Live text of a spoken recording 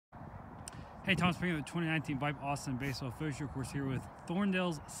Hey, Thomas Bingham, the 2019 VYPE Austin Baseball Official Course here with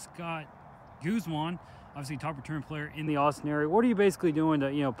Thorndale's Scott Guzman, obviously top return player in the Austin area. What are you basically doing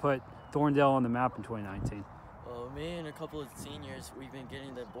to, put Thorndale on the map in 2019? Well, me and a couple of seniors, we've been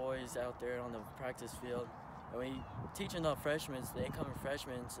getting the boys out there on the practice field. And we teaching the freshmen, the incoming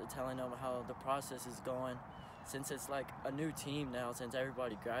freshmen, telling them how the process is going. Since it's like a new team now, since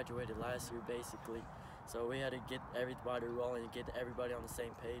everybody graduated last year, basically. So we had to get everybody rolling and get everybody on the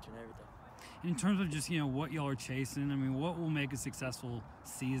same page and everything. In terms of just, what y'all are chasing, I mean, what will make a successful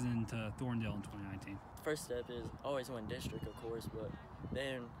season to Thorndale in 2019? First step is always win district, of course, but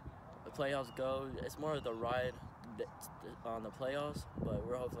then the playoffs go. It's more of the ride on the playoffs, but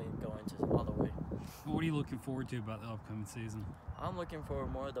we're hopefully going to all the way. What are you looking forward to about the upcoming season? I'm looking for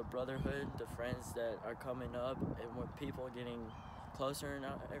more of the brotherhood, the friends that are coming up, and more people getting closer and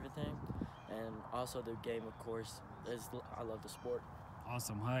everything, and also the game, of course. I love the sport.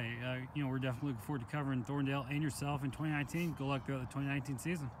 Awesome. Hey, we're definitely looking forward to covering Thorndale and yourself in 2019. Good luck throughout the 2019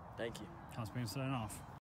 season. Thank you. Thomas Bingham signing off.